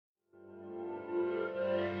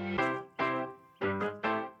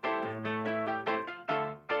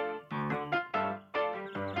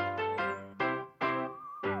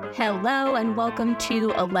Hello and welcome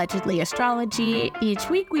to Allegedly Astrology. Each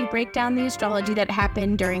week we break down the astrology that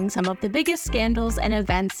happened during some of the biggest scandals and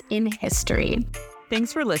events in history.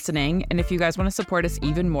 Thanks for listening, and if you guys want to support us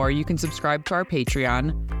even more, you can subscribe to our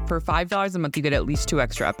Patreon. For $5 a month, you get at least 2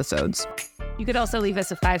 extra episodes. You could also leave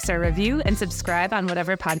us a 5-star review and subscribe on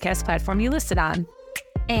whatever podcast platform you listed on.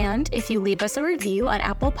 And if you leave us a review on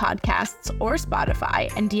Apple Podcasts or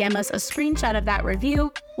Spotify and DM us a screenshot of that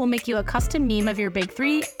review, we'll make you a custom meme of your big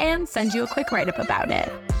three and send you a quick write-up about it.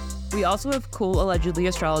 We also have cool Allegedly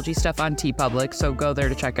Astrology stuff on TeePublic, so go there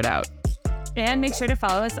to check it out. And make sure to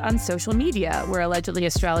follow us on social media. We're Allegedly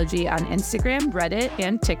Astrology on Instagram, Reddit,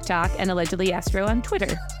 and TikTok, and Allegedly Astro on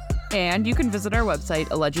Twitter. And you can visit our website,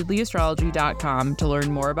 allegedlyastrology.com, to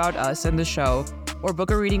learn more about us and the show, or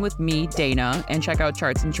book a reading with me, Dana, and check out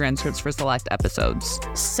charts and transcripts for select episodes.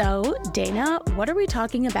 So, Dana, what are we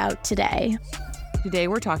talking about today? Today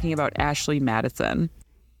we're talking about Ashley Madison.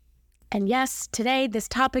 And yes, today this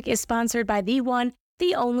topic is sponsored by the one,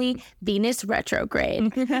 the only Venus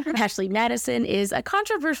retrograde. Ashley Madison is a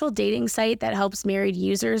controversial dating site that helps married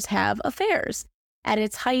users have affairs. At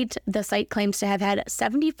its height, the site claims to have had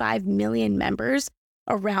 75 million members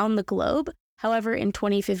around the globe. However, in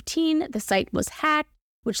 2015, the site was hacked,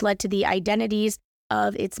 which led to the identities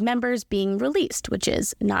of its members being released, which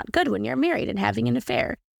is not good when you're married and having an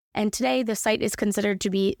affair. And today, the site is considered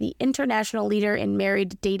to be the international leader in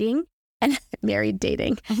married dating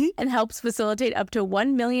and helps facilitate up to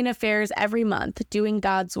 1 million affairs every month, doing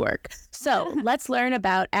God's work. So let's learn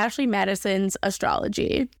about Ashley Madison's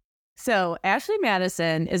astrology. So Ashley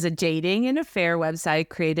Madison is a dating and affair website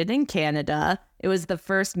created in Canada. It was the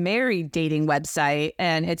first married dating website,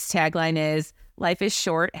 and its tagline is, "Life is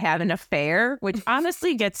short, have an affair," which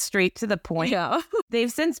honestly gets straight to the point. Yeah.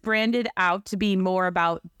 They've since branded out to be more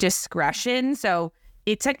about discretion. So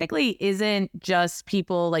it technically isn't just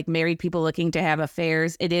people, like married people looking to have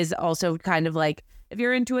affairs. It is also kind of like, if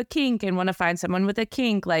you're into a kink and want to find someone with a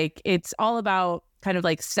kink, like it's all about kind of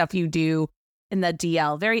like stuff you do in the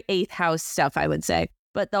DL, very 8th house stuff, I would say.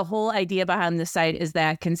 But the whole idea behind the site is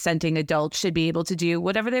that consenting adults should be able to do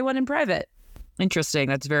whatever they want in private. Interesting.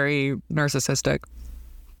 That's very narcissistic.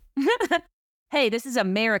 Hey, this is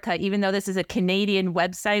America. Even though this is a Canadian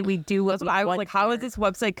website, we do what I was like, how is this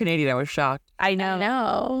website Canadian? I was shocked. I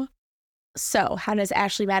know. So how does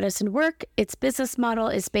Ashley Madison work? Its business model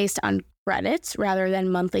is based on credits rather than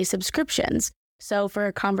monthly subscriptions. So for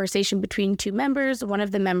a conversation between two members, one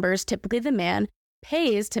of the members, typically the man,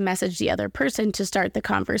 pays to message the other person to start the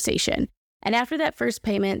conversation. And after that first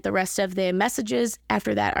payment, the rest of the messages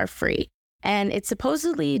after that are free. And it's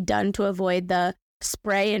supposedly done to avoid the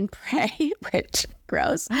spray and pray, which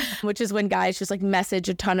gross, which is when guys just like message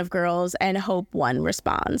a ton of girls and hope one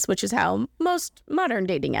responds, which is how most modern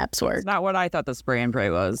dating apps work. It's not what I thought the spray and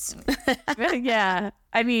pray was. Yeah.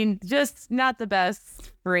 I mean, just not the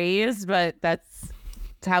best phrase, but that's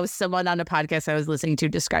how someone on a podcast I was listening to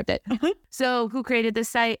described it. So who created this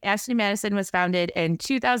site? Ashley Madison was founded in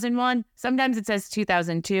 2001. Sometimes it says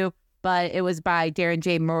 2002, but it was by Darren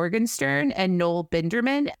J. Morgenstern and Noel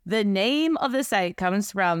Binderman. The name of the site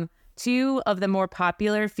comes from 2 of the more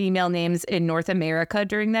popular female names in North America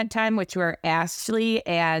during that time, which were Ashley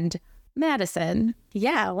and Madison.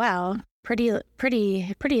 Yeah, wow. Pretty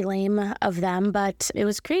lame of them, but it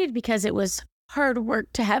was created because it was hard work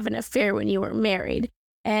to have an affair when you were married.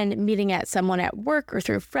 And meeting at someone at work or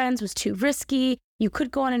through friends was too risky. You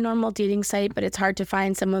could go on a normal dating site, but it's hard to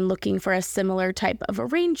find someone looking for a similar type of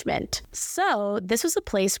arrangement. So this was a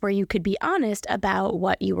place where you could be honest about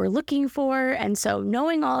what you were looking for. And so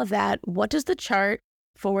knowing all of that, what does the chart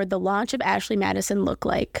for the launch of Ashley Madison look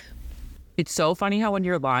like? It's so funny how when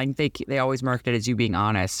you're lying, they always mark it as you being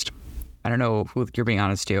honest. I don't know who you're being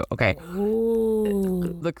honest to. Okay.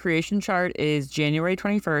 Ooh. The creation chart is January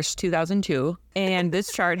 21st, 2002. And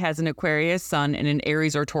this chart has an Aquarius sun and an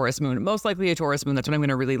Aries or Taurus moon. Most likely a Taurus moon. That's what I'm going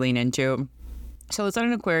to really lean into. So the sun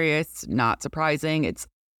in Aquarius, not surprising. It's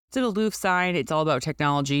an aloof sign. It's all about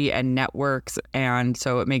technology and networks. And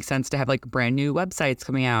so it makes sense to have like brand new websites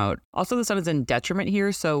coming out. Also, the sun is in detriment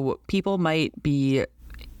here. So people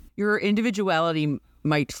your individuality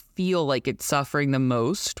might feel like it's suffering the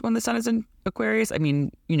most when the sun is in Aquarius. I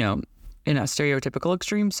mean, in a stereotypical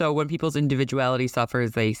extreme. So when people's individuality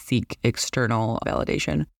suffers, they seek external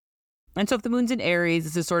validation. And so if the moon's in Aries,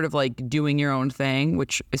 this is sort of like doing your own thing,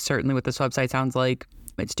 which is certainly what this website sounds like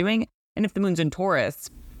it's doing. And if the moon's in Taurus,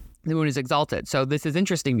 the moon is exalted. So this is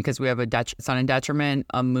interesting because we have a sun in detriment,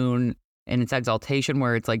 a moon in its exaltation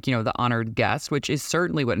where it's like, the honored guest, which is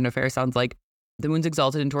certainly what an affair sounds like. The moon's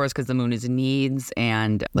exalted in Taurus because the moon is needs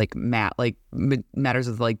and like matters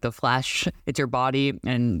of like the flesh. It's your body.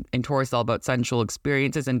 And in Taurus, it's all about sensual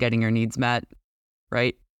experiences and getting your needs met,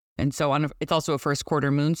 right? And so it's also a first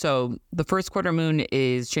quarter moon. So the first quarter moon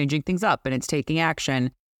is changing things up and it's taking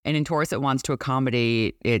action. And in Taurus, it wants to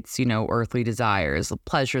accommodate its, earthly desires,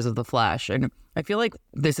 pleasures of the flesh. And I feel like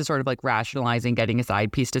this is sort of like rationalizing getting a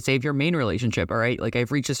side piece to save your main relationship, all right? Like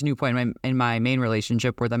I've reached this new point in my main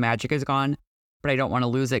relationship where the magic is gone, but I don't want to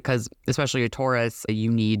lose it because especially a Taurus,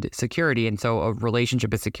 you need security. And so a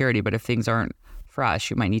relationship is security. But if things aren't fresh,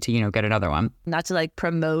 you might need to, get another one. Not to like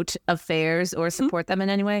promote affairs or support them in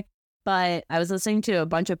any way, but I was listening to a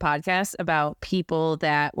bunch of podcasts about people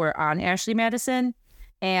that were on Ashley Madison.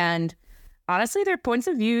 And honestly, their points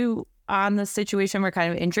of view on the situation were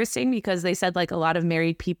kind of interesting because they said like a lot of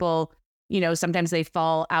married people, sometimes they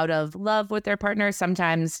fall out of love with their partner.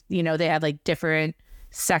 Sometimes, they have like different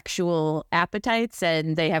sexual appetites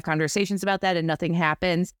and they have conversations about that and nothing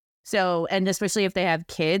happens. So, and especially if they have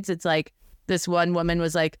kids, it's like this one woman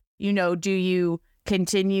was like, do you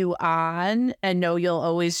continue on and know you'll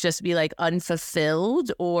always just be like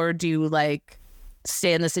unfulfilled, or do you like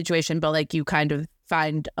stay in the situation but like you kind of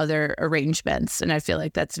find other arrangements? And I feel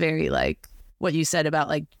like that's very like what you said about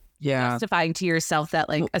like justifying to yourself that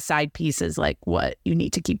like a side piece is like what you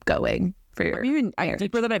need to keep going for your I'm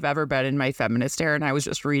deeper than I've ever been in my feminist era. And I was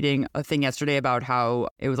just reading a thing yesterday about how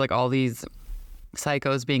it was like all these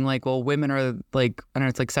psychos being like, well, women are like, I don't know,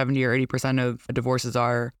 it's like 70 or 80% of divorces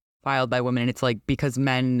are filed by women. And it's like because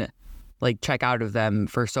men like check out of them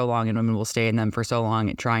for so long and women will stay in them for so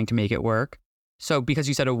long trying to make it work. So because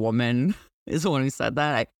you said a woman is the one who said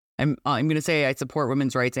that, I'm going to say I support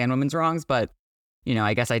women's rights and women's wrongs, but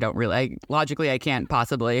I guess I don't really, logically I can't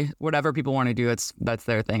possibly, whatever people want to do, that's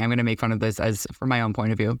their thing. I'm going to make fun of this as from my own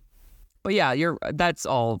point of view. But yeah, that's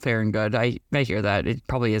all fair and good. I hear that. It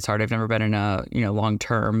probably is hard. I've never been in a,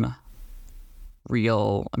 long-term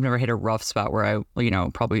I've never hit a rough spot where I,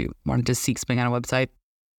 probably wanted to seek something on a website.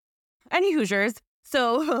 Any Hoosiers.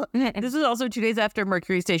 So this is also 2 days after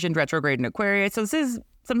Mercury stationed retrograde in Aquarius. So this is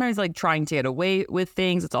sometimes like trying to get away with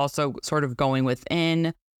things. It's also sort of going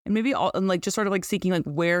within and maybe like just sort of like seeking like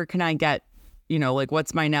where can I get, like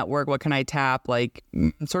what's my network? What can I tap? Like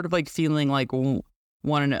sort of like feeling like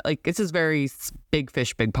like this is very big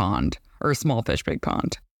fish, big pond or small fish, big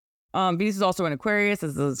pond. Venus is also in Aquarius.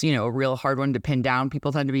 This is, a real hard one to pin down.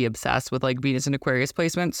 People tend to be obsessed with like Venus and Aquarius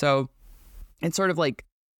placement. So it's sort of like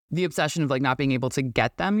the obsession of like not being able to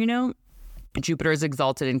get them, Jupiter is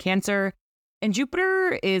exalted in Cancer and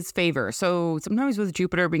Jupiter is favor. So sometimes with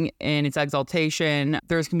Jupiter being in its exaltation,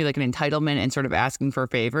 there's going to be like an entitlement and sort of asking for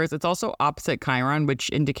favors. It's also opposite Chiron, which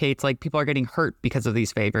indicates like people are getting hurt because of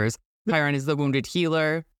these favors. Chiron is the wounded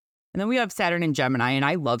healer. And then we have Saturn in Gemini, and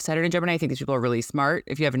I love Saturn in Gemini. I think these people are really smart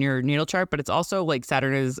if you have in your natal chart, but it's also like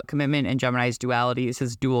Saturn is commitment and Gemini's duality. This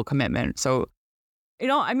is dual commitment. So, it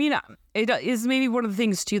is maybe one of the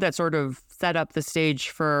things too that sort of set up the stage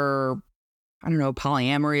for, I don't know,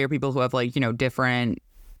 polyamory or people who have like, different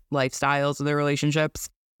lifestyles in their relationships.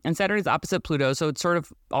 And Saturn is opposite Pluto. So it sort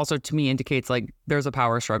of also to me indicates like there's a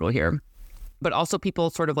power struggle here. But also people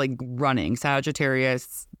sort of like running.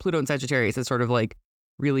 Pluto and Sagittarius is sort of like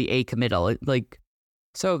really acommittal.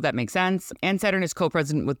 So that makes sense. And Saturn is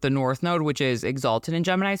co-present with the North Node, which is exalted in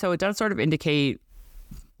Gemini. So it does sort of indicate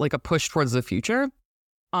like a push towards the future.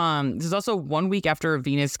 This is also 1 week after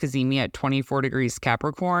Venus Cazimi at 24 degrees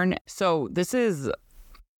Capricorn. So this is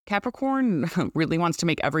Capricorn really wants to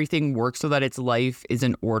make everything work so that its life is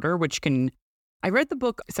in order, which can... I read the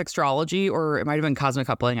book Astrology, or it might have been Cosmic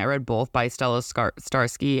Coupling. I read both by Stella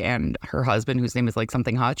Starsky and her husband, whose name is like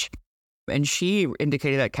something Hutch. And she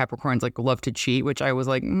indicated that Capricorns like love to cheat, which I was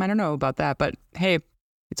like, I don't know about that. But hey,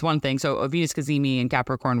 it's one thing. So a Venus Cazimi in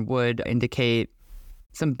Capricorn would indicate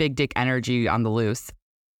some big dick energy on the loose.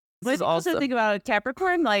 But also think about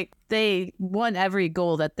Capricorn, like they won every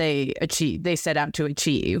goal that they set out to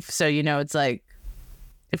achieve. So, it's like,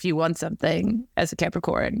 if you want something as a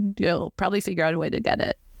Capricorn, you'll probably figure out a way to get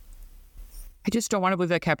it. I just don't want to believe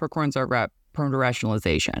that Capricorns are prone to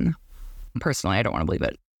rationalization. Personally, I don't want to believe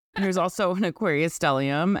it. There's also an Aquarius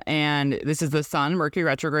stellium, and this is the Sun, Mercury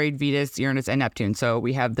retrograde, Venus, Uranus, and Neptune. So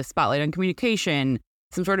we have the spotlight on communication,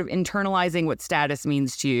 some sort of internalizing what status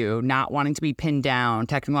means to you, not wanting to be pinned down,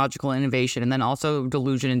 technological innovation, and then also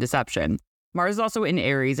delusion and deception. Mars is also in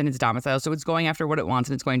Aries and it's domicile, so it's going after what it wants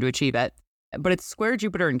and it's going to achieve it. But it's square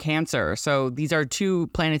Jupiter in Cancer. So these are two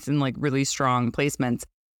planets in like really strong placements.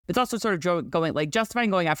 It's also sort of going like justifying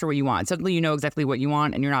going after what you want. Suddenly you know exactly what you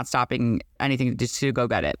want and you're not stopping anything just to go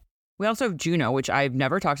get it. We also have Juno, which I've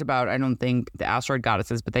never talked about. I don't think the asteroid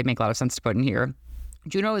goddesses, but they make a lot of sense to put in here.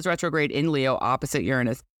 Juno is retrograde in Leo opposite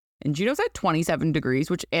Uranus. And Juno's at 27 degrees,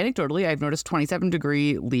 which anecdotally I've noticed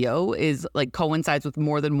 27-degree Leo is like coincides with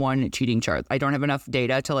more than one cheating chart. I don't have enough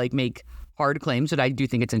data to like make hard claims, but I do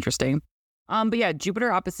think it's interesting. But yeah,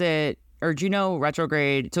 Jupiter opposite or Juno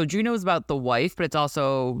retrograde. So Juno is about the wife, but it's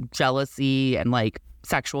also jealousy and like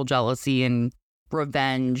sexual jealousy and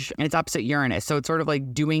revenge, and it's opposite Uranus. So it's sort of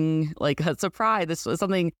like doing like a surprise. This is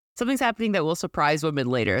something's happening that will surprise women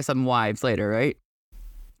later, some wives later, right?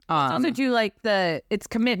 It's also do like it's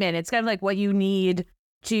commitment. It's kind of like what you need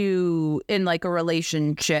to in like a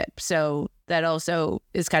relationship. So that also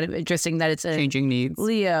is kind of interesting that it's a changing needs.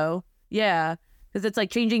 Leo. Yeah. Because it's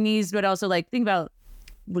like changing needs, but also like think about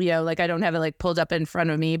Leo. Like I don't have it like pulled up in front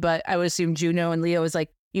of me, but I would assume Juno and Leo is like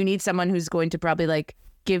you need someone who's going to probably like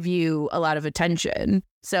give you a lot of attention.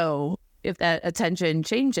 So if that attention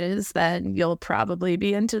changes, then you'll probably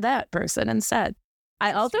be into that person instead.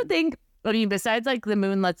 I also think, I mean, besides like the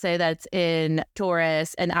moon, let's say that's in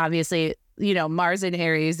Taurus, and obviously, you know, Mars in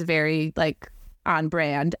Aries, very like on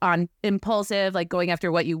brand, on impulsive, like going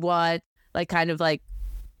after what you want, like kind of like,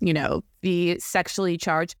 you know, be sexually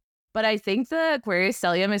charged. But I think the Aquarius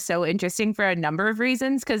stellium is so interesting for a number of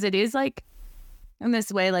reasons, because it is like in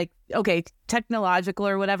this way, like, okay, technological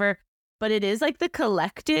or whatever, but it is like the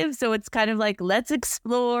collective. So it's kind of like, let's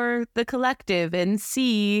explore the collective and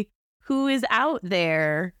see who is out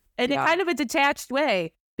there. And in kind of a detached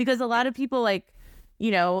way, because a lot of people like,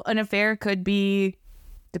 you know, an affair could be,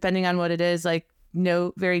 depending on what it is, like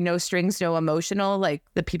no strings, no emotional. Like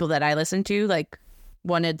the people that I listen to, like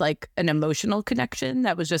wanted like an emotional connection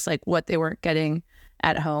that was just like what they weren't getting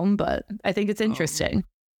at home. But I think it's interesting.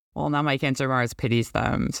 Well, now my Cancer Mars pities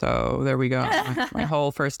them. So there we go. My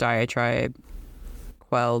whole first diatribe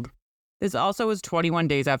quelled. This also was 21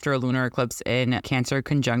 days after a lunar eclipse in Cancer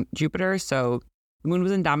conjunct Jupiter. So the moon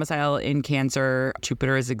was in domicile in Cancer.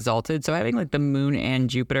 Jupiter is exalted. So having like the moon and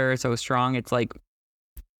Jupiter so strong, it's like,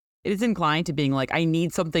 it is inclined to being like, I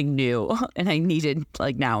need something new and I need it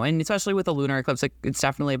like now. And especially with the lunar eclipse, like, it's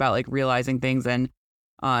definitely about like realizing things and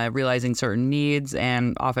realizing certain needs,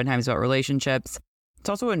 and oftentimes about relationships. It's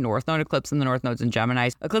also a North Node eclipse, and the North Node's in Gemini.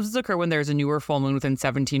 Eclipses occur when there's a newer full moon within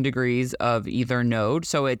 17 degrees of either node.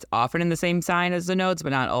 So it's often in the same sign as the nodes, but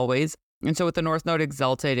not always. And so with the North Node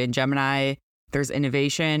exalted in Gemini, there's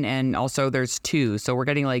innovation, and also there's two. So we're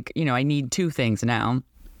getting like, you know, I need two things now.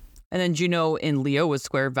 And then Juno in Leo was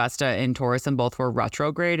square Vesta in Taurus, and both were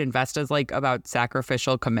retrograde. And Vesta's like about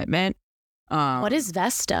sacrificial commitment. What is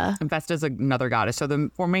Vesta? And Vesta's another goddess. So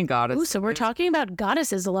the four main goddesses. Ooh, so we're talking about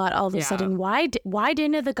goddesses a lot all of a sudden. Why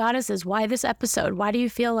into the goddesses? Why this episode? Why do you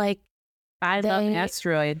feel like I love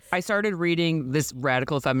asteroids? I started reading this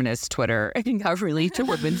radical feminist Twitter and got really into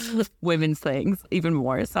women's things even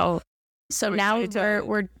more. So now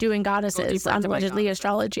we're doing goddesses on allegedly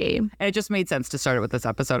astrology. And it just made sense to start it with this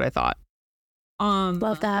episode, I thought.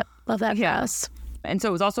 Love that for us. And so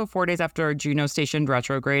it was also 4 days after Juno stationed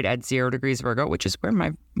retrograde at 0 degrees Virgo, which is where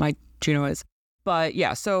my Juno is. But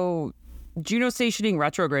yeah, so Juno stationing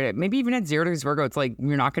retrograde, maybe even at 0 degrees Virgo, it's like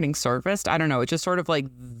you're not getting surfaced. I don't know. It's just sort of like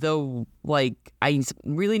I'm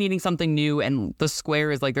really needing something new. And the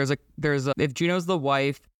square is like there's a if Juno's the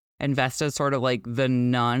wife and Vesta's sort of like the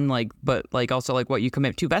nun, but also like what you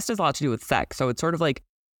commit to. Vesta's a lot to do with sex. So it's sort of like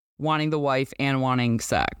wanting the wife and wanting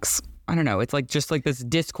sex. I don't know. It's like just like this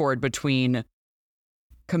discord between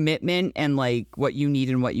commitment and like what you need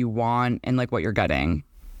and what you want and like what you're getting.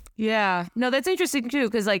 Yeah. No, that's interesting too,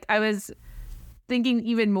 because like I was thinking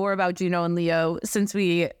even more about Juno and Leo since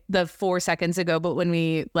the 4 seconds ago, but when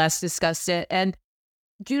we last discussed it. And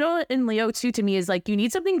Juno and Leo too, to me, is like you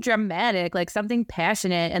need something dramatic, like something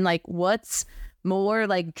passionate. And like what's more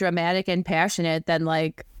like dramatic and passionate than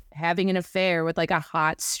like having an affair with like a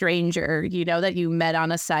hot stranger, you know, that you met on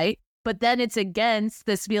a site. But then it's against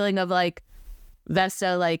this feeling of like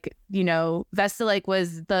Vesta, like, you know, Vesta like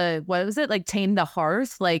was like tame the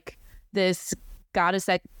hearth, like this goddess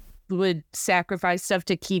that would sacrifice stuff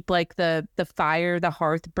to keep like the fire, the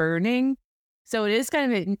hearth burning. So it is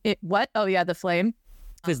kind of the flame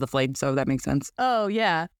is the flame, so that makes sense. Oh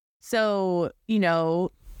yeah. So, you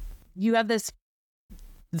know, you have this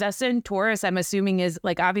Vesta in Taurus, I'm assuming is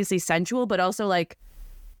like obviously sensual, but also like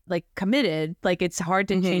committed. Like it's hard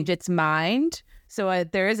to change its mind. So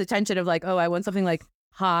there is a tension of like, oh, I want something like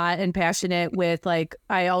hot and passionate with like,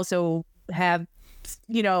 I also have,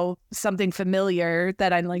 you know, something familiar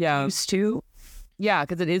that I'm like used to. Yeah,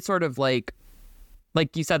 because it is sort of like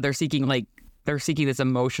you said, they're seeking this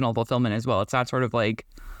emotional fulfillment as well. It's not sort of like,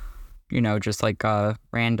 you know, just like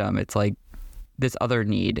random. It's like this other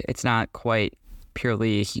need. It's not quite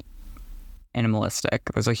purely animalistic.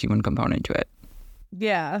 There's a human component to it.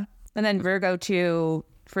 Yeah. And then Virgo too,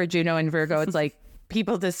 for Juno and Virgo, it's like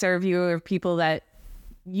people to serve you, or people that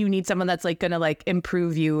you need someone that's like going to like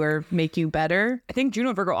improve you or make you better. I think Juno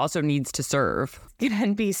and Virgo also needs to serve.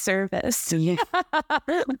 And be serviced. Yeah.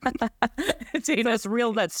 That's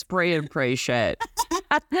real, that spray and pray shit.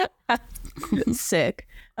 Sick.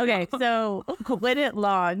 Okay, so when it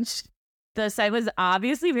launched, the site was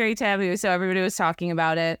obviously very taboo, so everybody was talking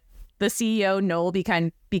about it. The CEO, Noel,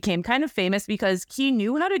 became kind of famous because he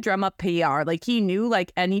knew how to drum up PR. Like, he knew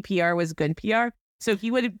like any PR was good PR. So he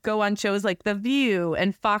would go on shows like The View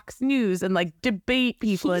and Fox News and like debate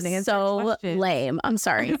people and answer questions. Lame. I'm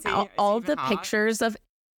sorry. All of the pictures of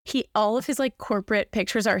all of his like corporate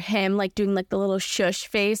pictures are him like doing like the little shush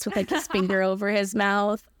face with like his finger over his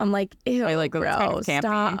mouth. I'm like, ew, I like bro, kind of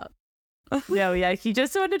stop. Yeah. He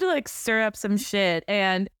just wanted to like stir up some shit.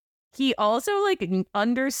 And he also like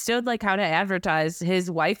understood like how to advertise. His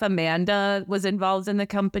wife, Amanda, was involved in the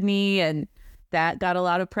company, and that got a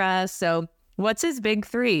lot of press. So what's his big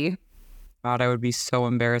three? God, I would be so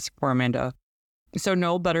embarrassed for Amanda. So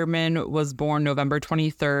Noel Betterman was born November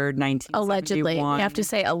 23rd, 1971. Allegedly. We have to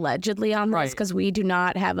say allegedly on this because we do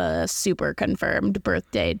not have a super confirmed birth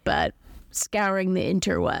date, but scouring the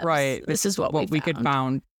interwebs. Right. This is what we could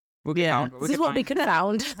found. This is what we could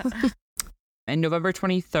found. And November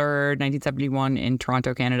 23rd, 1971 in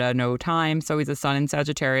Toronto, Canada, no time. So he's a sun in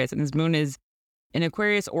Sagittarius, and his moon is in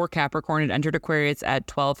Aquarius or Capricorn. It entered Aquarius at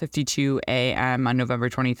 12:52 a.m. on November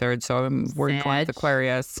 23rd. So we're going with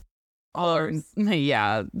Aquarius.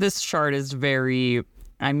 Yeah, this chart is very,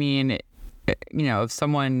 I mean, you know, if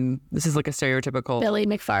someone, this is like a stereotypical Billy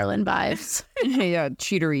McFarlane vibes. Yeah,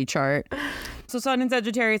 cheatery chart. So Sun in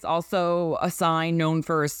Sagittarius, also a sign known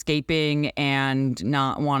for escaping and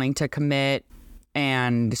not wanting to commit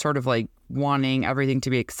and sort of like wanting everything to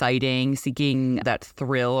be exciting, seeking that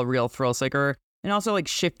thrill, a real thrill seeker, and also like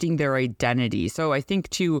shifting their identity. So I think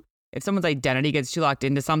too, if someone's identity gets too locked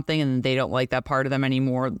into something and they don't like that part of them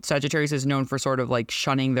anymore, Sagittarius is known for sort of like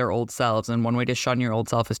shunning their old selves. And one way to shun your old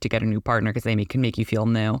self is to get a new partner because they can make you feel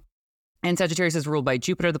new. And Sagittarius is ruled by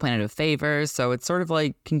Jupiter, the planet of favors. So it's sort of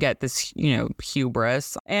like can get this, you know,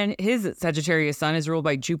 hubris. And his Sagittarius sun is ruled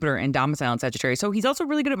by Jupiter and domicile in Sagittarius. So he's also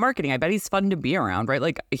really good at marketing. I bet he's fun to be around, right?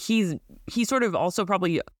 Like he sort of also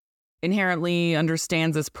probably inherently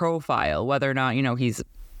understands this profile, whether or not, you know, he's,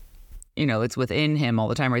 you know, it's within him all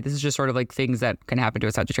the time, right? This is just sort of like things that can happen to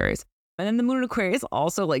a Sagittarius. And then the moon in Aquarius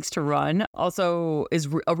also likes to run, also is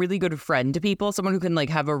a really good friend to people, someone who can like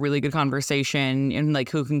have a really good conversation and like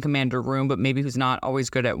who can command a room, but maybe who's not always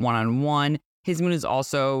good at one-on-one. His moon is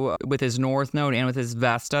also with his North Node and with his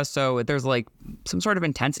Vesta. So there's like some sort of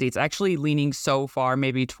intensity. It's actually leaning so far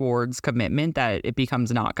maybe towards commitment that it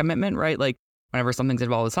becomes not commitment, right? Like whenever something's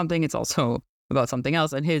involved with something, it's also about something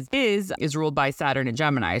else. And his is ruled by Saturn and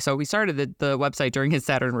Gemini. So we started the website during his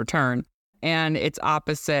Saturn return, and it's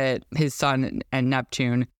opposite his Sun and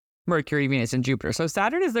Neptune, Mercury, Venus, and Jupiter. So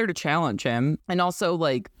Saturn is there to challenge him. And also,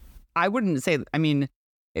 like, I wouldn't say, I mean,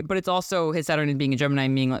 but it's also his Saturn being a Gemini,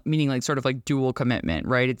 meaning like sort of like dual commitment,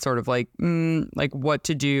 right? It's sort of like what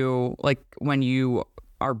to do, like when you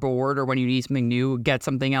are bored or when you need something new, get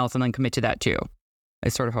something else and then commit to that too.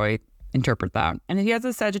 It's sort of how I interpret that. And he has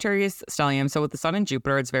a Sagittarius stellium. So with the Sun and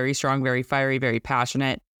Jupiter, it's very strong, very fiery, very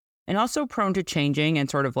passionate, and also prone to changing and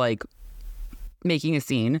sort of like making a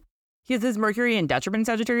scene. He has his Mercury in detriment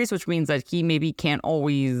Sagittarius, which means that he maybe can't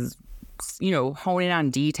always, you know, hone in on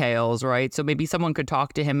details, right? So maybe someone could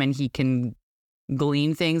talk to him and he can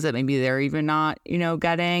glean things that maybe they're even not, you know,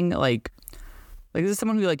 getting. Like this is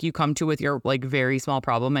someone who like you come to with your like very small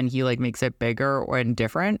problem and he like makes it bigger or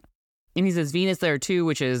different. And he says Venus there too,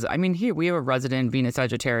 which is, I mean, here we have a resident Venus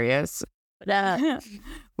Sagittarius,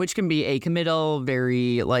 which can be acommittal,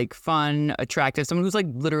 very like fun, attractive, someone who's like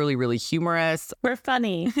literally really humorous. We're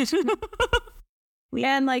funny.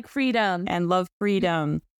 And like freedom. And love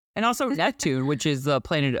freedom. And also Neptune, which is the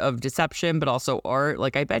planet of deception, but also art.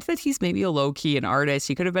 Like I bet that he's maybe a low-key an artist.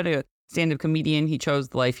 He could have been a stand-up comedian. He chose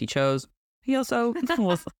the life he chose. He also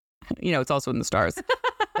was, you know, it's also in the stars.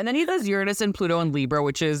 And then he does Uranus and Pluto and Libra,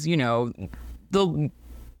 which is, you know, the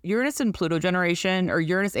Uranus and Pluto generation, or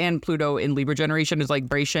Uranus and Pluto in Libra generation is like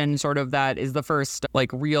vibration, sort of that is the first like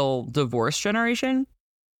real divorce generation,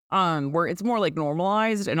 where it's more like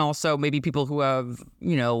normalized, and also maybe people who have,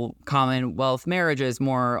 you know, commonwealth marriages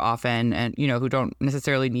more often, and, you know, who don't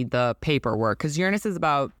necessarily need the paperwork, because Uranus is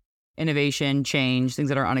about innovation, change, things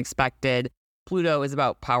that are unexpected. Pluto is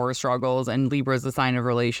about power struggles, and Libra is the sign of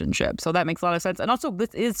relationship. So that makes a lot of sense. And also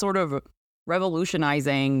this is sort of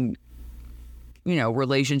revolutionizing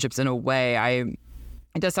relationships in a way.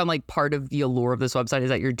 It does sound like part of the allure of this website is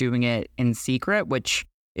that you're doing it in secret, which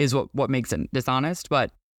is what makes it dishonest.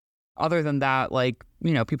 But other than that, like,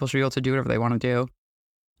 people should be able to do whatever they want to do.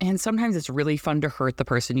 And sometimes it's really fun to hurt the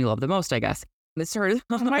person you love the most, I guess. This sort of,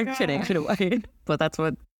 I'm kidding, but that's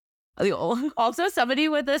what. Also, somebody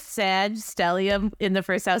with a Sag stellium in the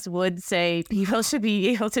first house would say people should be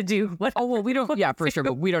able to do what. Oh, well, we don't. Yeah, for sure.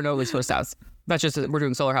 But we don't know this first house. That's just, we're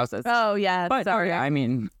doing solar houses. Oh, yeah. But sorry. I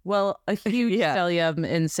mean. Well, a huge stellium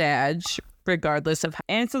in Sag, regardless of.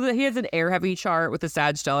 And so he has an air heavy chart with a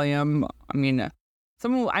Sag stellium. I mean,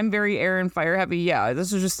 I'm very air and fire heavy. Yeah,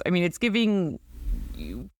 this is just, it's giving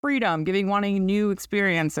freedom, wanting new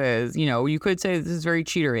experiences. You could say this is very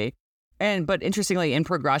cheatery. But interestingly, in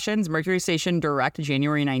progressions, Mercury stationed direct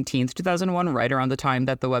January 19th, 2001, right around the time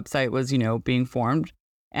that the website was, being formed,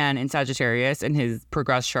 and in Sagittarius in his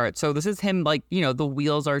progress chart. So this is him, like, the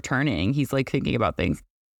wheels are turning. He's like thinking about things.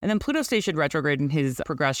 And then Pluto stationed retrograde in his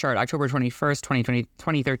progress chart, October 21st,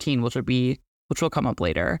 2013, which will come up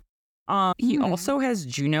later. He also has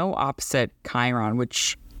Juno opposite Chiron,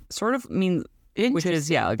 which sort of means, which is,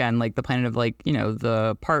 again, like the planet of, like,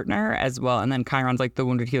 the partner as well. And then Chiron's like the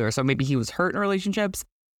wounded healer. So maybe he was hurt in relationships.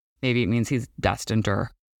 Maybe it means he's destined to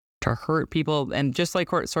hurt people and just like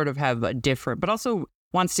sort of have a different, but also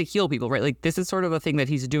wants to heal people, right? Like this is sort of a thing that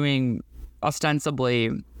he's doing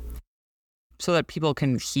ostensibly so that people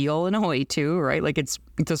can heal in a way too, right? Like it's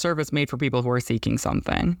a service made for people who are seeking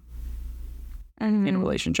something in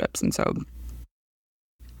relationships. And so.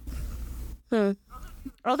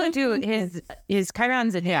 Also, too, his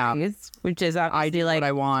Chiron's in Aries, which is obviously like what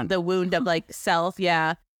I want. The wound of like self,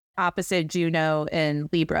 opposite Juno and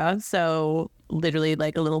Libra. So literally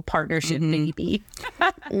like a little partnership baby.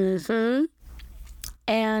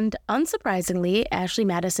 And unsurprisingly, Ashley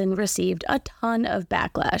Madison received a ton of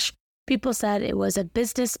backlash. People said it was a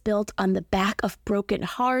business built on the back of broken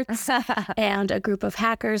hearts. And a group of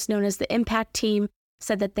hackers known as the Impact Team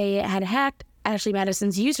said that they had hacked Ashley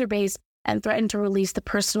Madison's user base and threatened to release the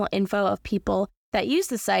personal info of people that use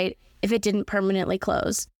the site if it didn't permanently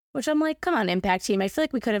close. Which I'm like, come on, Impact Team. I feel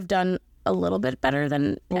like we could have done a little bit better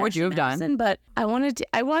than what would you have done? But I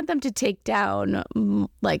want them to take down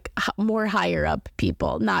like more higher up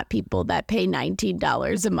people, not people that pay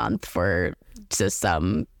 $19 a month for just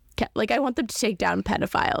some. Like I want them to take down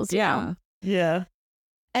pedophiles. Yeah.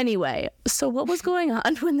 Anyway, so what was going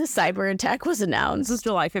on when the cyber attack was announced? This was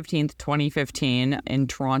July 15th, 2015 in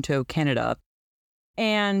Toronto, Canada.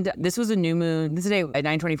 And this was a new moon. This day at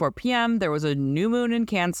 9:24 p.m. There was a new moon in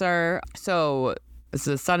Cancer. So this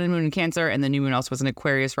is a sun and moon in Cancer, and the new moon also was an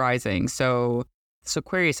Aquarius rising. So it's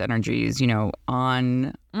Aquarius energies,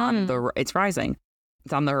 on it's rising.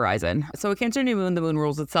 It's on the horizon. So a Cancer new moon, the moon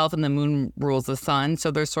rules itself and the moon rules the sun. So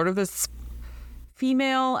there's sort of this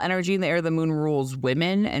female energy in the air. The moon rules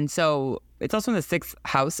women. And so it's also in the 6th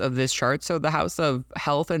house of this chart. So the house of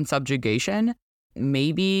health and subjugation.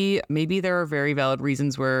 Maybe there are very valid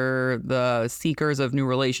reasons where the seekers of new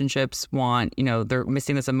relationships want, they're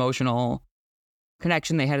missing this emotional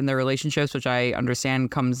connection they had in their relationships, which I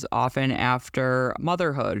understand comes often after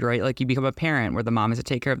motherhood, right? Like you become a parent where the mom has to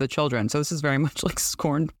take care of the children. So this is very much like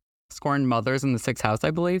scorned mothers in the 6th house,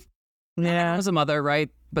 I believe. Yeah. As a mother, right?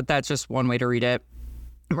 But that's just one way to read it.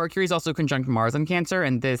 Mercury is also conjunct Mars in Cancer,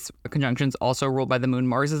 and this conjunction is also ruled by the moon.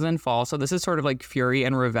 Mars is in fall. So this is sort of like fury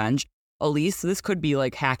and revenge. Elise, this could be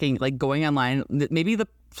like hacking, like going online. Maybe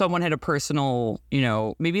someone had a personal,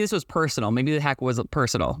 maybe this was personal. Maybe the hack was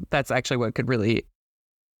personal. That's actually what could really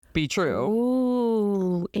be true.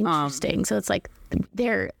 Ooh, interesting. So it's like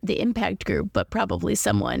they're the impact group, but probably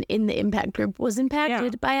someone in the impact group was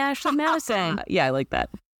impacted by Ashley Madison. Yeah, I like that.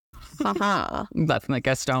 That's like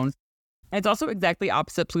Gaston. It's also exactly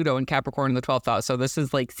opposite Pluto in Capricorn in the 12th house. So this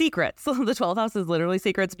is like secrets. So the 12th house is literally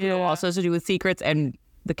secrets. Pluto also has to do with secrets, and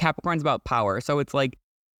the Capricorn's about power. So it's like,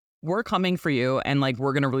 we're coming for you, and like,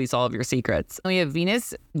 we're going to release all of your secrets. We have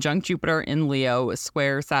Venus conjunct Jupiter in Leo,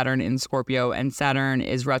 square Saturn in Scorpio, and Saturn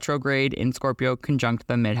is retrograde in Scorpio conjunct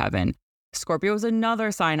the midheaven. Scorpio is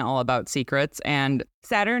another sign all about secrets, and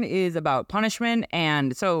Saturn is about punishment.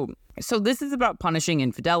 And so this is about punishing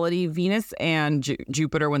infidelity. Venus and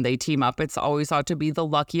Jupiter, when they team up, it's always thought to be the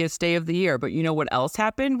luckiest day of the year. But you know what else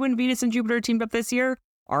happened when Venus and Jupiter teamed up this year?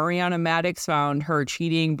 Ariana Madix found her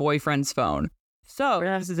cheating boyfriend's phone. So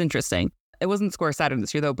this is interesting. It wasn't square Saturn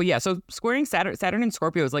this year, though. But yeah, so squaring Saturn and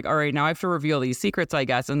Scorpio is like, all right, now I have to reveal these secrets, I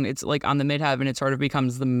guess. And it's like on the midheaven, it sort of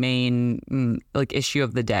becomes the main like issue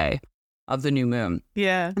of the day of the new moon.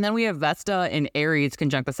 Yeah. And then we have Vesta in Aries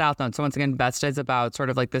conjunct the South Node. So once again, Vesta is about sort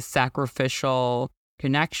of like the sacrificial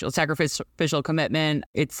connection, sacrificial commitment.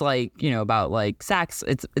 It's like, about like sex.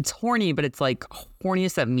 It's horny, but it's like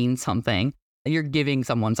horniness that means something. You're giving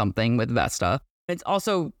someone something with Vesta. It's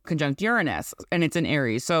also conjunct Uranus, and it's in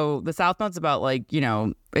Aries. So the South Node's about like,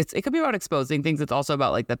 it could be about exposing things. It's also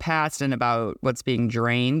about like the past and about what's being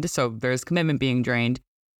drained. So there's commitment being drained.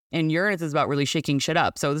 And Uranus is about really shaking shit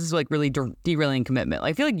up. So this is like really derailing commitment.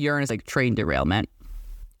 I feel like Uranus is like train derailment.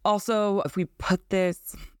 Also, if we put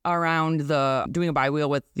this around doing a bi-wheel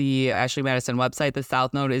with the Ashley Madison website, the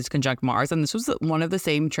South Node is conjunct Mars. And this was one of the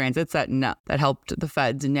same transits that helped the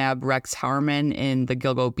feds nab Rex Harmon in the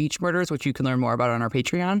Gilgo Beach murders, which you can learn more about on our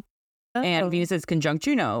Patreon. Oh. And Venus is conjunct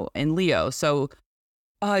Juno in Leo. So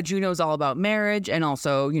Juno's all about marriage and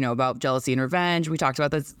also, about jealousy and revenge. We talked about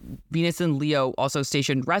this. Venus in Leo also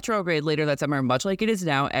stationed retrograde later that summer, much like it is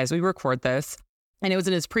now as we record this. And it was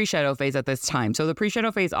in its pre-shadow phase at this time. So the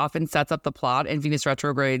pre-shadow phase often sets up the plot, and Venus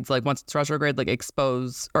retrogrades, like once it's retrograde, like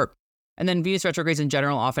and then Venus retrogrades in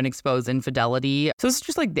general often expose infidelity. So it's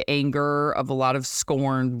just like the anger of a lot of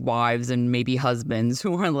scorned wives and maybe husbands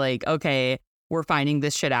who are like, okay, we're finding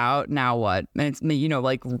this shit out. Now what? And it's,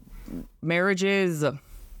 like marriages,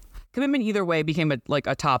 commitment either way became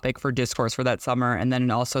a topic for discourse for that summer. And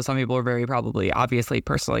then also some people were very probably, obviously,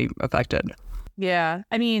 personally affected. Yeah.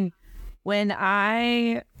 I mean, when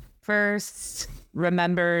I first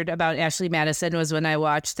remembered about Ashley Madison was when I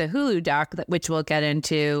watched the Hulu doc, which we'll get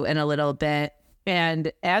into in a little bit.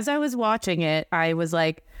 And as I was watching it, I was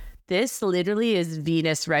like, this literally is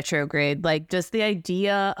Venus retrograde. Like just the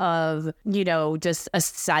idea of, just a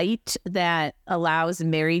site that allows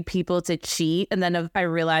married people to cheat. And then I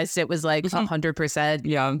realized it was like 100%.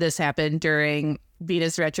 Yeah, this happened during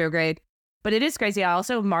Venus retrograde. But it is crazy.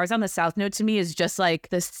 Also, Mars on the South Node to me is just like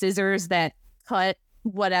the scissors that cut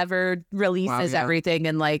whatever, releases everything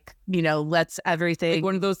and lets everything like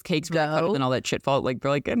one of those cakes go and all that shit fall. Like they're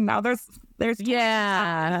like, and now there's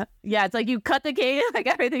yeah. It's like you cut the cake, like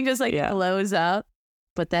everything just blows up.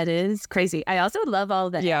 But that is crazy. I also love all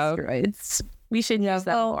the asteroids. We should use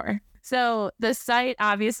that more. So the site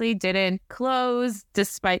obviously didn't close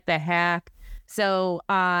despite the hack. So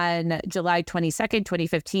on July 22nd,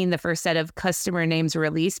 2015, the first set of customer names were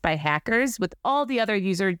released by hackers, with all the other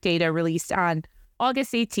user data released on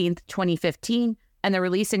August 18th, 2015. And the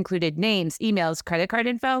release included names, emails, credit card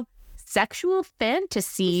info, sexual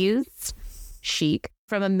fantasies, chic,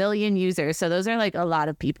 from 1 million users. So those are like a lot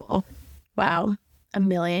of people. Wow, 1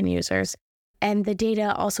 million users. And the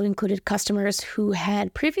data also included customers who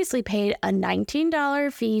had previously paid a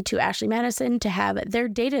 $19 fee to Ashley Madison to have their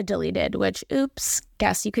data deleted, which, oops,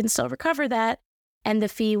 guess you can still recover that. And the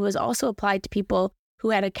fee was also applied to people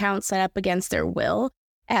who had accounts set up against their will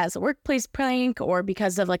as a workplace prank or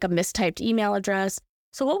because of like a mistyped email address.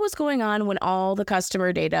 So what was going on when all the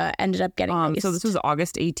customer data ended up getting released? So this was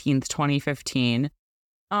August 18th, 2015.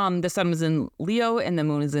 The sun was in Leo and the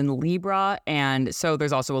moon is in Libra. And so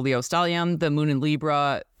there's also a Leo stellium. The moon in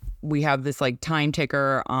Libra, we have this like time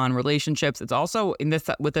ticker on relationships. It's also in this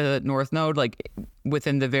with the North Node, like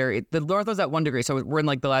within the North Node's at 1 degree. So we're in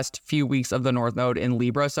like the last few weeks of the North Node in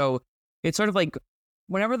Libra. So it's sort of like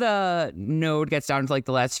whenever the node gets down to like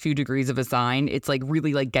the last few degrees of a sign, it's like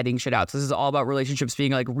really like getting shit out. So this is all about relationships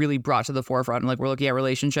being like really brought to the forefront. And like we're looking at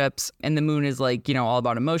relationships, and the moon is like, all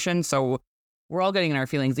about emotion. So we're all getting in our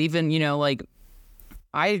feelings. Even, like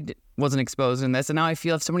I wasn't exposed in this, and now I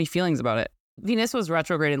have so many feelings about it. Venus was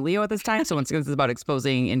retrograde in Leo at this time. So once again, this is about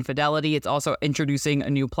exposing infidelity. It's also introducing a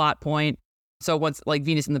new plot point. So once like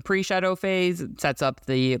Venus in the pre-shadow phase sets up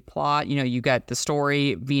the plot, you get the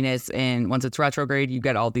story. Venus, and once it's retrograde, you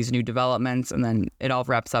get all these new developments, and then it all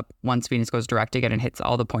wraps up once Venus goes direct again and hits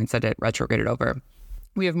all the points that it retrograded over.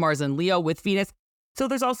 We have Mars in Leo with Venus. So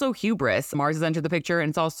there's also hubris. Mars has entered the picture,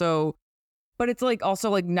 and it's also, but it's like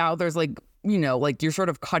also like now there's like, like you're sort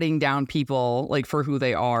of cutting down people like for who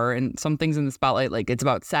they are, and some things in the spotlight, like it's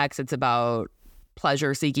about sex, it's about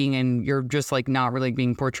pleasure seeking, and you're just like not really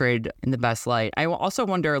being portrayed in the best light. I also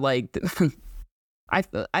wonder like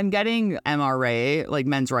I'm getting MRA, like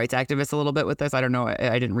men's rights activists, a little bit with this. I don't know.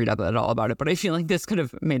 I didn't read up at all about it, but I feel like this could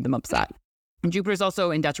have made them upset. And Jupiter's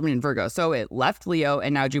also in detriment in Virgo. So it left Leo,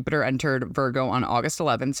 and now Jupiter entered Virgo on August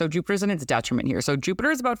 11th. So Jupiter's in its detriment here. So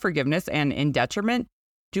Jupiter is about forgiveness, and in detriment,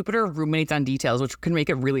 Jupiter ruminates on details, which can make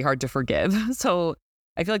it really hard to forgive. So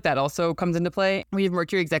I feel like that also comes into play. We have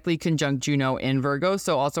Mercury exactly conjunct Juno in Virgo.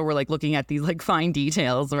 So also we're like looking at these like fine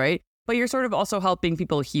details, right? But you're sort of also helping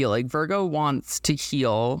people heal. Like Virgo wants to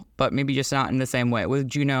heal, but maybe just not in the same way. With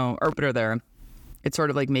Juno or Jupiter there, it's sort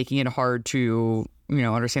of like making it hard to,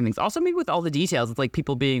 understand things. Also maybe with all the details, it's like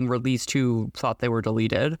people being released who thought they were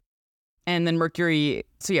deleted. And then Mercury,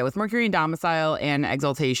 so yeah, with Mercury in domicile and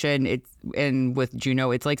exaltation, and with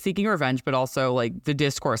Juno, it's like seeking revenge, but also like the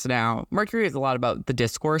discourse now. Mercury is a lot about the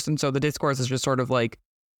discourse. And so the discourse is just sort of like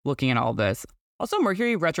looking at all this. Also,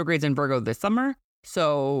 Mercury retrogrades in Virgo this summer.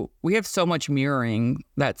 So we have so much mirroring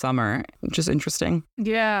that summer, which is interesting.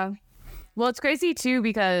 Yeah. Well, it's crazy too,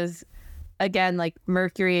 because again, like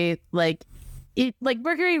Mercury,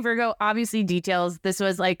 Mercury in Virgo obviously details this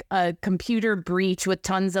was like a computer breach with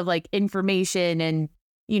tons of like information and,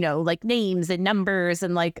 you know, like names and numbers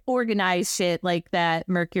and like organized shit like that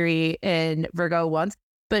Mercury in Virgo wants.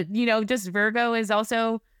 But, you know, just Virgo is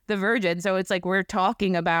also the Virgin. So it's like we're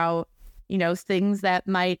talking about, you know, things that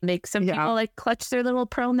might make some people like clutch their little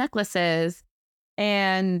pearl necklaces.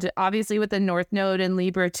 And obviously with the North Node in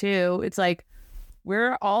Libra too, it's like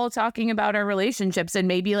we're all talking about our relationships and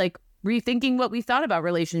maybe like rethinking what we thought about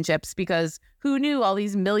relationships, because who knew all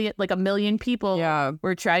these a million people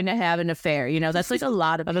were trying to have an affair. You know, that's like a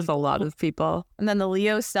lot of that is a lot of people. And then the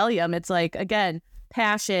Leo stellium, it's like, again,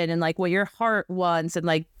 passion and like what your heart wants and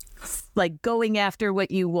like going after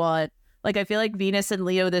what you want. Like, I feel like Venus and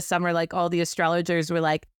Leo this summer, like all the astrologers were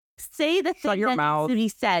like, say the thing that he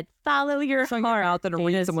said, follow your heart. Your mouth and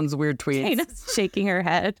read someone's weird tweets. Dana's shaking her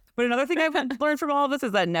head. But another thing I've learned from all of this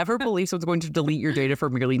is that never believe someone's going to delete your data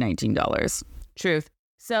for merely $19. Truth.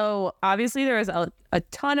 So obviously there was a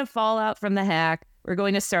ton of fallout from the hack. We're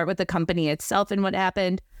going to start with the company itself and what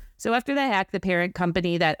happened. So after the hack, the parent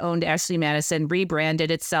company that owned Ashley Madison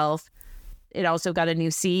rebranded itself. It also got a new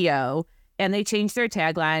CEO, and they changed their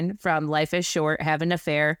tagline from "Life is short, have an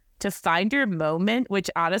affair" to "Find your moment," which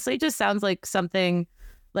honestly just sounds like something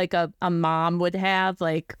like a mom would have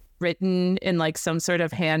like written in like some sort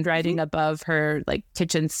of handwriting above her like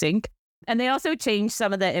kitchen sink. And they also changed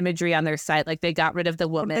some of the imagery on their site. Like they got rid of the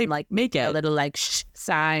woman, like make it a little like shh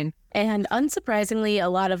sign. And unsurprisingly, a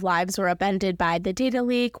lot of lives were upended by the data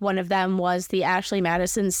leak. One of them was the Ashley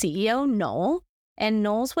Madison CEO, Noel. And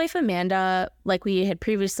Noel's wife, Amanda, like we had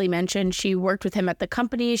previously mentioned, she worked with him at the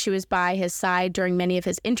company. She was by his side during many of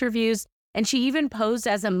his interviews. And she even posed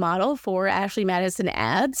as a model for Ashley Madison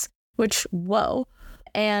ads, which, whoa.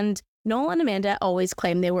 And Noel and Amanda always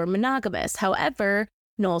claimed they were monogamous. However,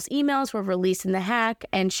 Noel's emails were released in the hack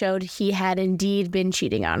and showed he had indeed been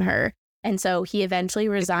cheating on her. And so he eventually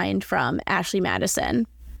resigned from Ashley Madison.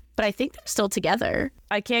 But I think they're still together.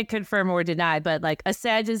 I can't confirm or deny, but like a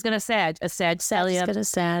Sag is going to Sag. A Sag stellium. Gonna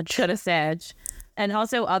Sag. Should have Sag. And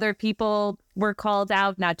also other people were called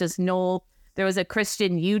out, not just Noel. There was a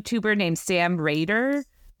Christian YouTuber named Sam Rader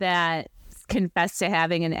that confessed to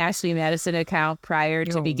having an Ashley Madison account prior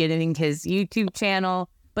to beginning his YouTube channel,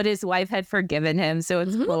 but his wife had forgiven him, so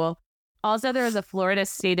it's cool. Also, there was a Florida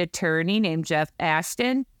state attorney named Jeff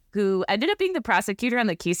Ashton who ended up being the prosecutor on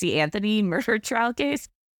the Casey Anthony murder trial case,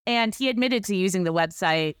 and he admitted to using the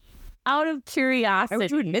website out of curiosity. Why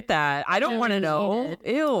would you admit that? I don't want to know.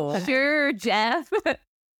 Ew. Sure, Jeff.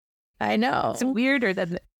 I know. It's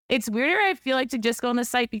weirder, I feel like, to just go on the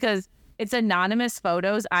site because it's anonymous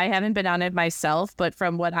photos. I haven't been on it myself, but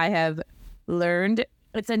from what I have learned,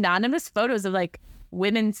 it's anonymous photos of like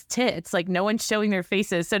women's tits, like no one's showing their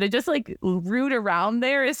faces. So to just like root around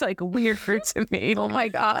there is like weird to me. Oh my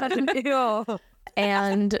God. Ew.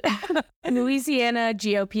 And Louisiana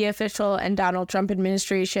GOP official and Donald Trump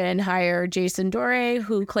administration hired Jason Doré,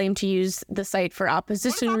 who claimed to use the site for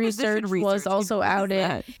opposition research, was also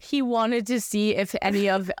outed. He wanted to see if any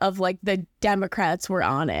of like the Democrats were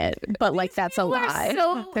on it, but like that's a lie.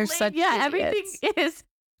 They're such idiots. Everything is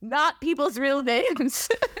not people's real names.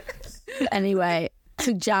 Anyway,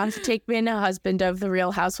 John Takeman, a husband of the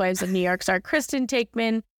Real Housewives of New York star Kristen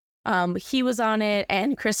Takeman, he was on it,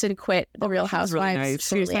 and Kristen quit the Real Housewives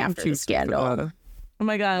shortly after the scandal. Oh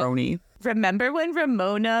my God. Roni. Remember when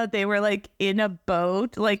Ramona, they were like in a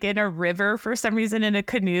boat, like in a river for some reason in a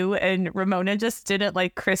canoe, and Ramona just didn't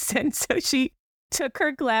like Kristen, so she took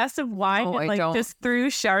her glass of wine and just threw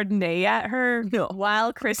Chardonnay at her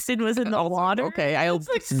while Kristen was in the water. Okay, it's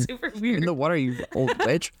like super weird. In the water, you old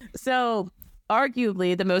bitch. So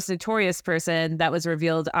arguably the most notorious person that was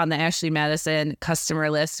revealed on the Ashley Madison customer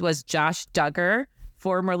list was Josh Duggar,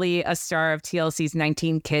 formerly a star of TLC's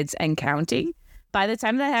 19 Kids and Counting. By the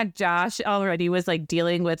time that had Josh already was like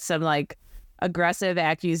dealing with some like aggressive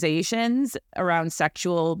accusations around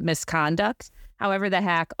sexual misconduct. However, the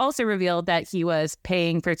hack also revealed that he was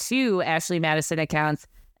paying for 2 Ashley Madison accounts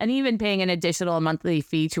and even paying an additional monthly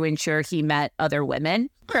fee to ensure he met other women.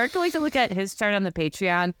 We're going to look at his chart on the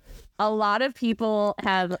Patreon. A lot of people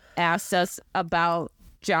have asked us about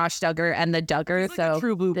Josh Duggar and the Duggar, like so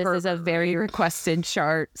true blue this is a very requested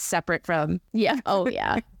chart separate from... Yeah. Oh,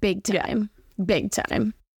 yeah. Big time. Big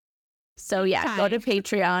time. So yeah, go to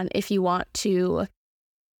Patreon if you want to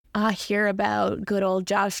hear about good old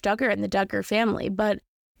Josh Duggar and the Duggar family. But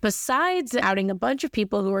besides outing a bunch of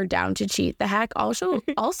people who are down to cheat, the hack also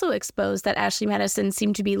exposed that Ashley Madison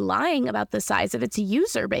seemed to be lying about the size of its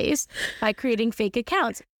user base by creating fake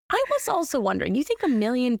accounts. I was also wondering, you think 1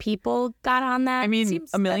 million people got on that? I mean,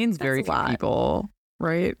 a million's very few people,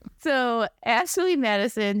 right? So Ashley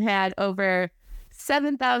Madison had over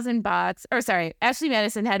 7,000 bots, Ashley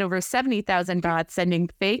Madison had over 70,000 bots sending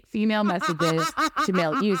fake female messages to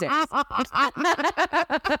male users.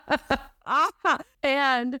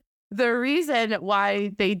 And the reason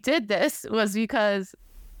why they did this was because,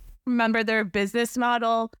 remember, their business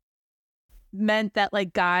model meant that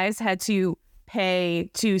like guys had to pay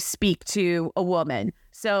to speak to a woman.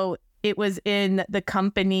 So it was in the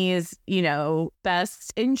company's,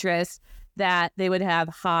 best interest that they would have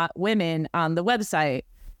hot women on the website,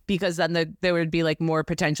 because then there would be like more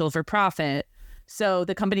potential for profit. So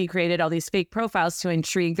the company created all these fake profiles to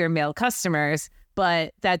intrigue their male customers,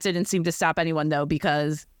 but that didn't seem to stop anyone though,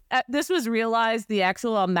 because this was realized the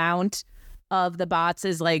actual amount of the bots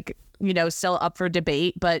is like, still up for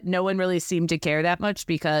debate, but no one really seemed to care that much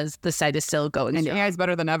because the site is still going. And AI is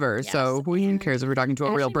better than ever. Yes. So who even cares if we're talking to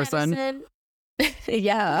a real person? Madison,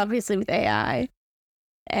 yeah, obviously with AI.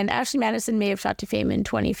 And Ashley Madison may have shot to fame in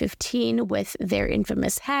 2015 with their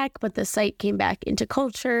infamous hack, but the site came back into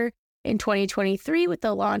culture in 2023 with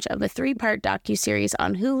the launch of a 3-part docuseries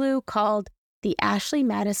on Hulu called The Ashley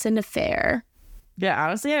Madison Affair. Yeah,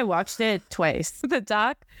 honestly, I watched it twice. The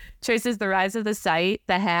doc traces the rise of the site,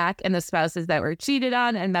 the hack, and the spouses that were cheated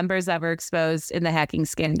on and members that were exposed in the hacking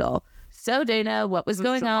scandal. So, Dana, what was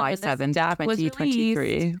going on when this doc was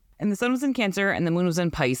released? And the sun was in Cancer and the moon was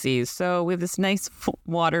in Pisces. So we have this nice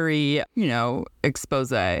watery,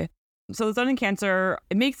 expose. So the sun in Cancer,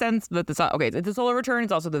 it makes sense that the sun, it's the solar return.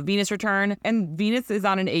 It's also the Venus return. And Venus is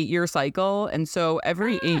on an 8-year cycle. And so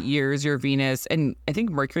every 8 years, your Venus, and I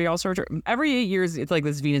think Mercury also return. Every 8 years, it's like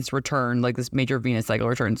this Venus return, like this major Venus cycle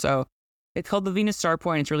return. So it's called the Venus Star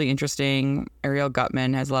Point. It's really interesting. Ariel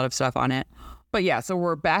Gutman has a lot of stuff on it. But yeah, so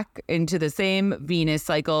we're back into the same Venus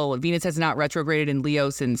cycle. Venus has not retrograded in Leo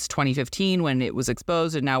since 2015 when it was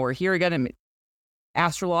exposed. And now we're here again. And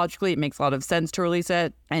astrologically, it makes a lot of sense to release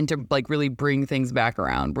it and to like really bring things back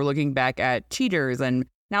around. We're looking back at cheaters and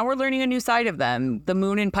now we're learning a new side of them. The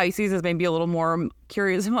moon in Pisces is maybe a little more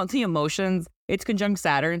curious about the emotions. It's conjunct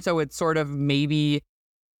Saturn. So it's sort of maybe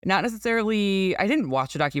not necessarily, I didn't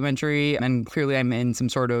watch a documentary and clearly I'm in some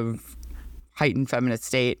sort of heightened feminist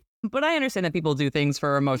state. But I understand that people do things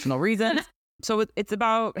for emotional reasons. So it's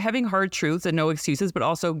about having hard truths and no excuses, but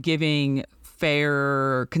also giving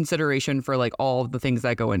fair consideration for like all of the things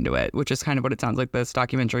that go into it, which is kind of what it sounds like this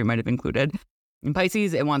documentary might have included. In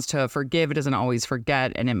Pisces, it wants to forgive. It doesn't always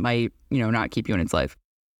forget, and it might, not keep you in its life.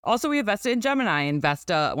 Also, we have Vesta in Gemini, and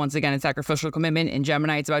Vesta, once again, is sacrificial commitment. In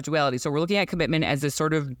Gemini, it's about duality. So we're looking at commitment as this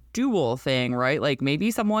sort of dual thing, right? Like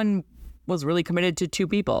maybe someone was really committed to 2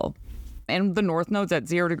 people. And the North Node's at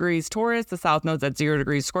 0 degrees Taurus, the South Node's at 0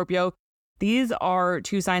 degrees Scorpio. These are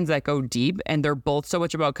 2 signs that go deep, and they're both so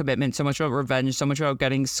much about commitment, so much about revenge, so much about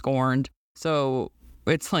getting scorned. So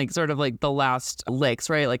it's like sort of like the last licks,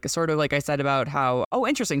 right? Like sort of like I said about how,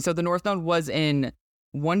 interesting. So the North Node was in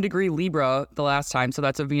 1 degree Libra the last time. So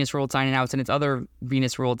that's a Venus ruled sign, and now it's in its other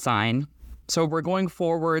Venus ruled sign. So we're going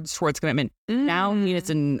forwards towards commitment. Now Venus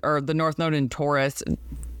or the North Node in Taurus.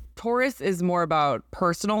 Taurus is more about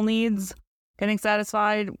personal needs getting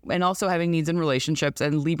satisfied and also having needs in relationships.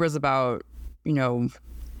 And Libra's about,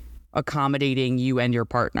 accommodating you and your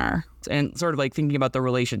partner and sort of like thinking about the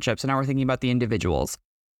relationships. And now we're thinking about the individuals.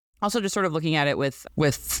 Also just sort of looking at it with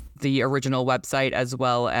the original website as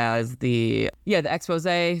well as the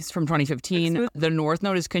expose from 2015. The North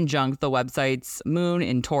Node is conjunct the website's moon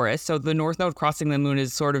in Taurus. So the North Node crossing the moon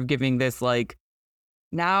is sort of giving this like,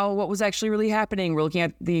 now what was actually really happening. We're looking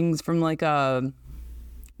at things from like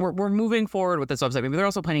we're moving forward with this website. Maybe they're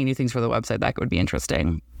also planning new things for the website. That would be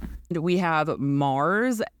interesting. We have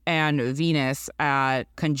Mars and Venus at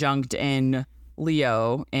conjunct in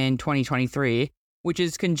Leo in 2023, which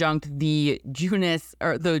is conjunct the Jupiter-Venus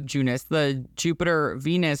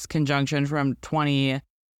conjunction from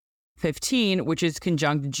 2015, which is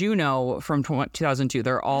conjunct Juno from 2002.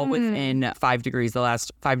 They're all within 5 degrees, the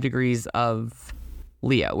last 5 degrees of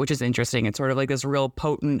Leo, which is interesting. It's sort of like this real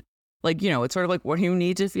potent, like, it's sort of like what do you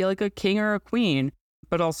need to feel like a king or a queen,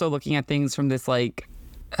 but also looking at things from this like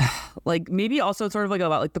maybe also sort of like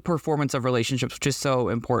about like the performance of relationships, which is so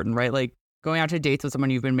important, right? Like going out to dates with someone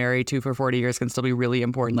you've been married to for 40 years can still be really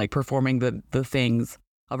important. Like performing the things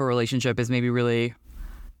of a relationship is maybe really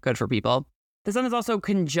good for people. The sun is also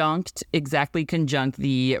exactly conjunct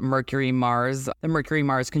the Mercury-Mars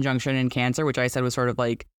conjunction in Cancer, which I said was sort of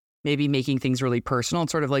like maybe making things really personal.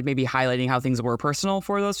 It's sort of like maybe highlighting how things were personal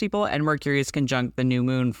for those people. And Mercury is conjunct the new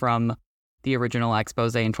moon from the original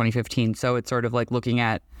expose in 2015. So it's sort of like looking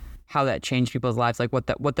at how that changed people's lives, like what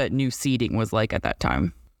that new seeding was like at that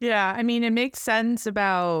time. Yeah, I mean, it makes sense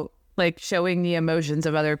about like showing the emotions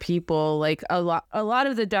of other people. Like a lot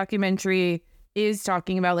of the documentary is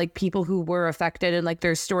talking about like people who were affected and like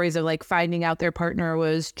their stories of like finding out their partner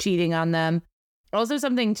was cheating on them. Also,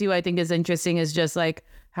 something too I think is interesting is just like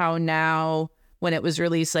how now when it was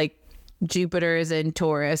released, like Jupiter is in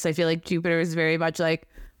Taurus. I feel like Jupiter is very much like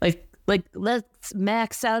let's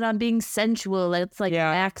max out on being sensual. Let's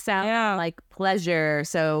max out on like pleasure.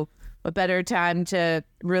 So what better time to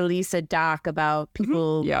release a doc about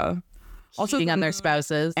people also cheating on their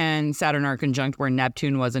spouses. And Saturn are conjunct where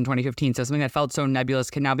Neptune was in 2015. So something that felt so nebulous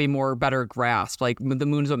can now be better grasped. Like the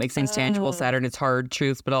moon is what makes things tangible. Saturn, it's hard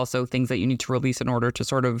truths, but also things that you need to release in order to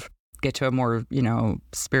sort of get to a more,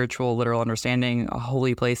 spiritual, literal understanding, a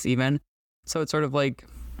holy place even. So it's sort of like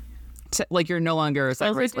you're no longer,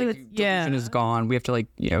 delusion is gone. We have to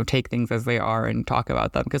take things as they are and talk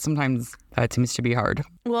about them because sometimes that seems to be hard.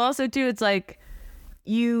 Well, also too, it's like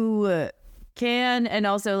you can, and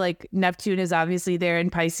also like Neptune is obviously there in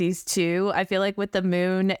Pisces too. I feel like with the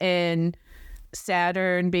moon and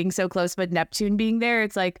Saturn being so close, but Neptune being there,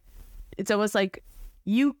 it's almost like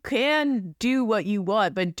you can do what you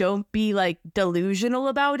want, but don't be like delusional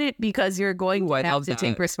about it because you're going to have to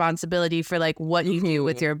take responsibility for like what you do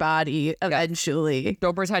with your body eventually.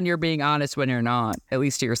 Don't pretend you're being honest when you're not, at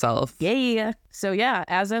least to yourself. Yeah. So yeah,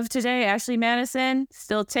 as of today, Ashley Madison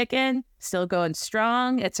still ticking, still going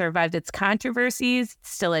strong. It survived its controversies,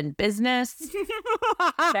 still in business. Check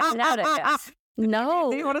it out, I guess. No.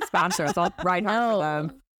 They want to sponsor us. I'll write hard for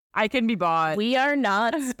them. I can be bought. We are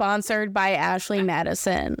not sponsored by Ashley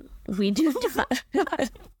Madison. We do not.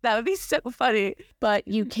 That would be so funny. But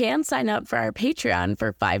you can sign up for our Patreon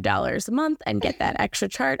for $5 a month and get that extra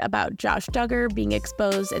chart about Josh Duggar being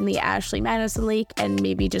exposed in the Ashley Madison leak and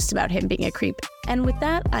maybe just about him being a creep. And with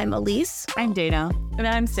that, I'm Elise. I'm Dana. And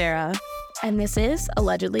I'm Sarah. And this is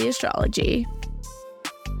Allegedly Astrology.